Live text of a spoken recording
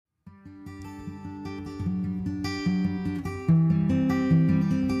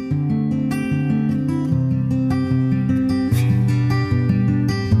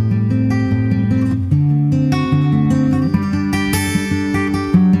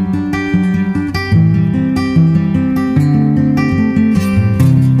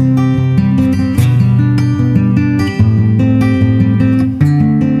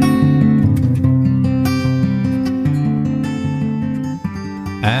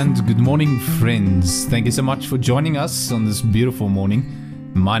and good morning, friends. Thank you so much for joining us on this beautiful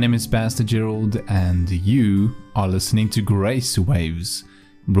morning. My name is Pastor Gerald, and you are listening to Grace Waves,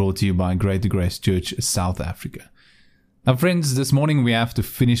 brought to you by Greater Grace Church, South Africa. Now, friends, this morning we have to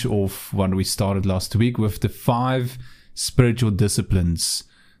finish off what we started last week with the 5 spiritual disciplines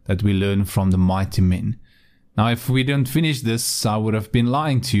that we learned from the mighty men. Now, if we didn't finish this, I would have been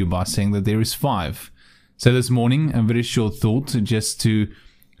lying to you by saying that there is 5. So this morning, a very short thought just to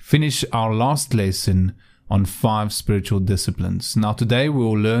finish our last lesson on 5 spiritual disciplines. Now today we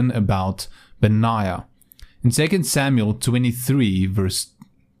will learn about Benaiah. In 2 Samuel 23 verse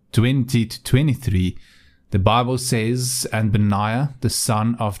 20 to 23, the Bible says, "And Benaiah, the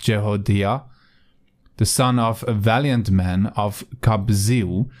son of Jehoiada, the son of a valiant man of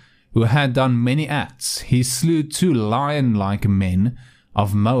Kabzeel, who had done many acts, he slew 2 lion-like men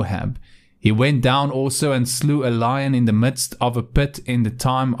of Moab. He went down also and slew a lion in the midst of a pit in the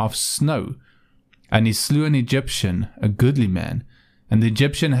time of snow. And he slew an Egyptian, a goodly man. And the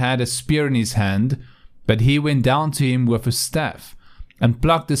Egyptian had a spear in his hand, but he went down to him with a staff, and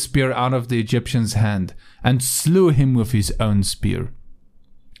plucked the spear out of the Egyptian's hand, and slew him with his own spear.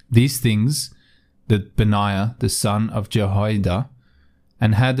 These things did Benaiah the son of Jehoiada,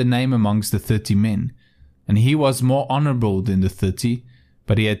 and had a name amongst the 30 men. And he was more honorable than the 30,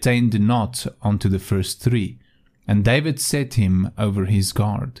 but he attained not unto the first 3. And David set him over his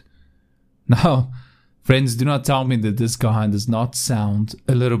guard." Now, friends, do not tell me that this guy does not sound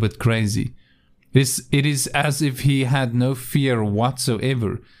a little bit crazy. It is as if he had no fear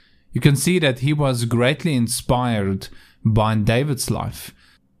whatsoever. You can see that he was greatly inspired by David's life.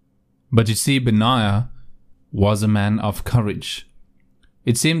 But you see, Benaiah was a man of courage.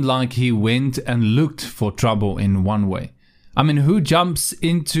 It seemed like he went and looked for trouble in one way. I mean, who jumps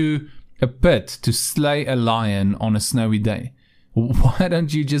into a pit to slay a lion on a snowy day? Why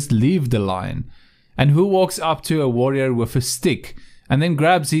don't you just leave the lion? And who walks up to a warrior with a stick and then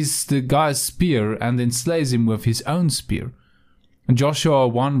grabs the guy's spear and then slays him with his own spear? In Joshua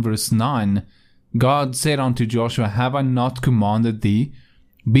 1 verse 9, God said unto Joshua, "Have I not commanded thee?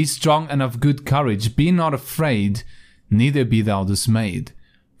 Be strong and of good courage, be not afraid, neither be thou dismayed.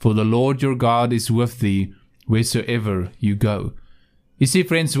 For the Lord your God is with thee wheresoever you go." You see,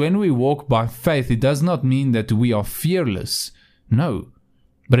 friends, when we walk by faith, it does not mean that we are fearless. No.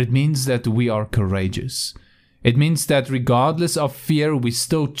 But it means that we are courageous. It means that regardless of fear, we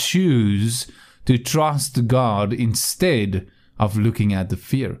still choose to trust God instead of looking at the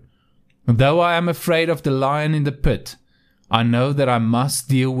fear. Though I am afraid of the lion in the pit, I know that I must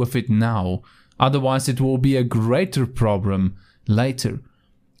deal with it now, otherwise it will be a greater problem later.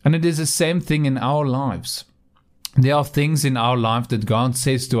 And it is the same thing in our lives. There are things in our life that God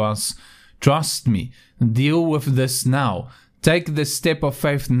says to us, "Trust me, deal with this now. Take the step of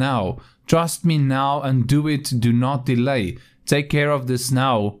faith now. Trust me now and do it. Do not delay. Take care of this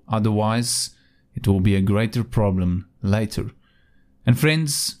now. Otherwise, it will be a greater problem later." And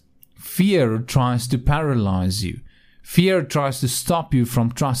friends, fear tries to paralyze you. Fear tries to stop you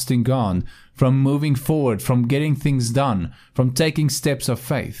from trusting God, from moving forward, from getting things done, from taking steps of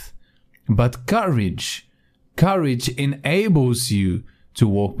faith. But courage enables you to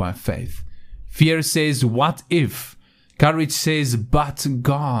walk by faith. Fear says, "What if?" Courage says, "But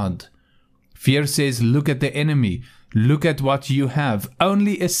God." Fear says, "Look at the enemy. Look at what you have.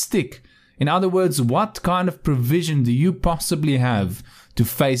 Only a stick." In other words, what kind of provision do you possibly have to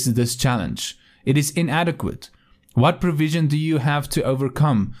face this challenge? It is inadequate. What provision do you have to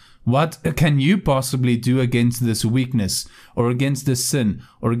overcome? What can you possibly do against this weakness, or against this sin,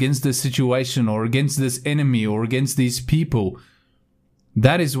 or against this situation, or against this enemy, or against these people?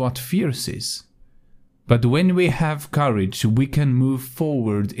 That is what fear says. But when we have courage, we can move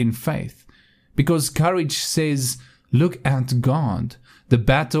forward in faith. Because courage says, "Look at God. The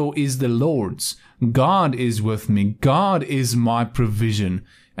battle is the Lord's. God is with me. God is my provision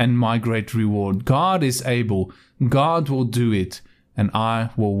and my great reward. God is able. God will do it, and I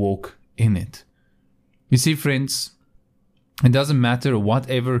will walk in it." You see, friends, it doesn't matter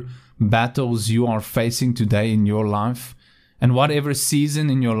whatever battles you are facing today in your life, and whatever season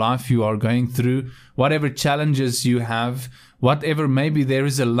in your life you are going through, whatever challenges you have, whatever, maybe there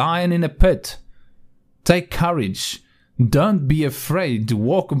is a lion in a pit. Take courage. Don't be afraid to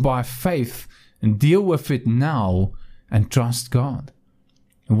walk by faith and deal with it now and trust God.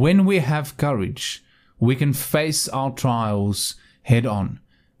 When we have courage, we can face our trials head on.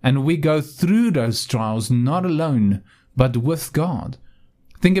 And we go through those trials not alone, but with God.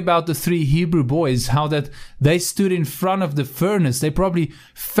 Think about the 3 Hebrew boys, how that they stood in front of the furnace. They probably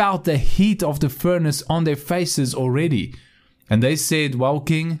felt the heat of the furnace on their faces already. And they said, well,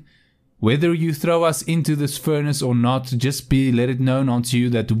 King, whether you throw us into this furnace or not, just let it known unto you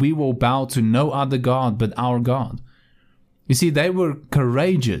that we will bow to no other God but our God. You see, they were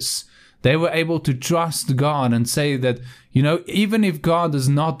courageous. They were able to trust God and say that, even if God does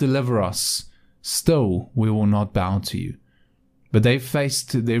not deliver us, still we will not bow to you. But they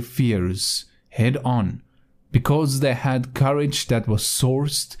faced their fears head on because they had courage that was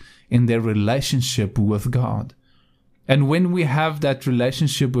sourced in their relationship with God. And when we have that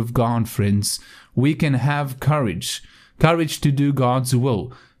relationship with God, friends, we can have courage. Courage to do God's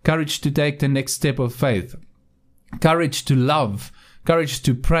will. Courage to take the next step of faith. Courage to love. Courage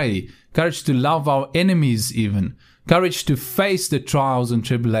to pray. Courage to love our enemies even. Courage to face the trials and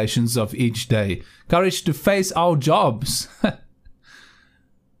tribulations of each day. Courage to face our jobs.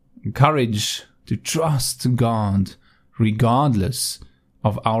 Courage to trust God regardless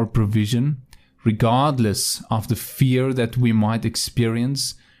of our provision, regardless of the fear that we might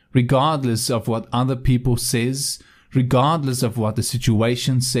experience, regardless of what other people says, regardless of what the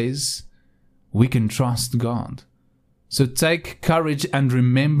situation says, we can trust God. So take courage and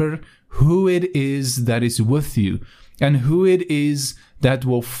remember who it is that is with you and who it is that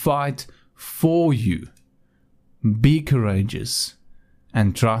will fight for you. Be courageous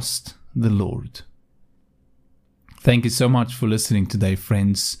and trust the Lord. Thank you so much for listening today,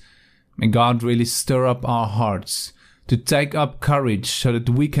 friends. May God really stir up our hearts to take up courage so that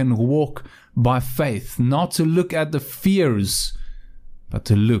we can walk by faith, not to look at the fears, but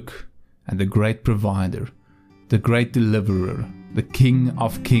to look at the great provider, the great deliverer, the King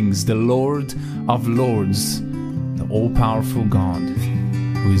of kings, the Lord of lords, the all-powerful God,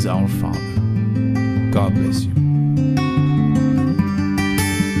 who is our Father. God bless you.